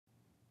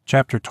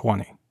Chapter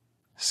 20.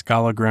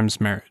 Skallagrim's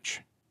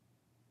Marriage.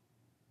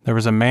 There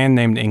was a man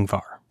named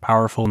Ingvar,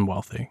 powerful and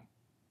wealthy.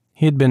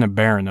 He had been a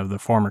baron of the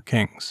former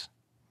kings.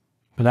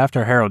 But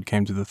after Harald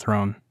came to the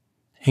throne,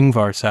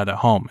 Ingvar sat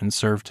at home and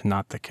served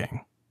not the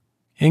king.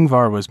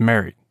 Ingvar was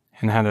married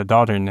and had a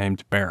daughter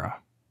named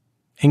Bera.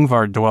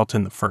 Ingvar dwelt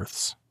in the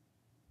firths.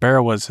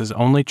 Bera was his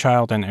only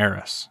child and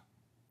heiress.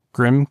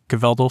 Grim,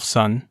 Kveldulf's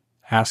son,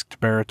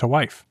 asked Bera to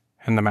wife,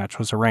 and the match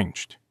was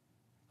arranged.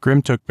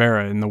 Grim took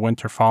Bera in the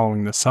winter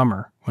following the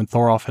summer when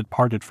Thorolf had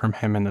parted from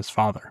him and his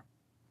father.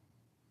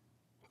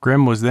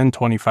 Grim was then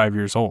 25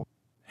 years old,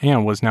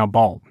 and was now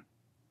bald.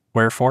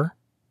 Wherefore,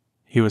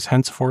 he was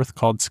henceforth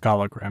called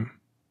Skallagrim.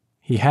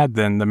 He had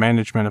then the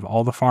management of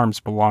all the farms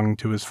belonging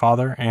to his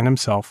father and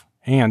himself,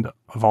 and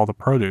of all the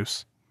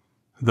produce,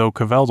 though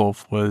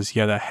Kveldulf was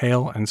yet a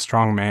hale and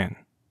strong man.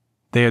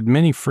 They had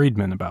many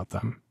freedmen about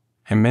them,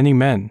 and many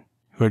men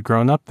who had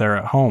grown up there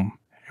at home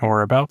and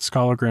were about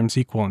Skallagrim's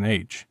equal in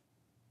age.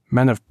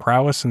 Men of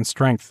prowess and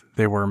strength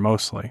they were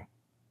mostly,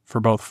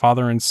 for both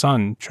father and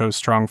son chose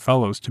strong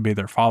fellows to be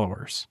their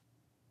followers,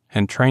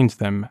 and trained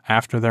them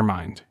after their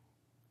mind.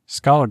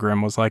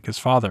 Skallagrim was like his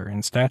father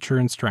in stature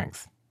and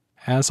strength,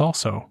 as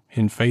also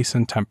in face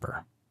and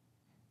temper.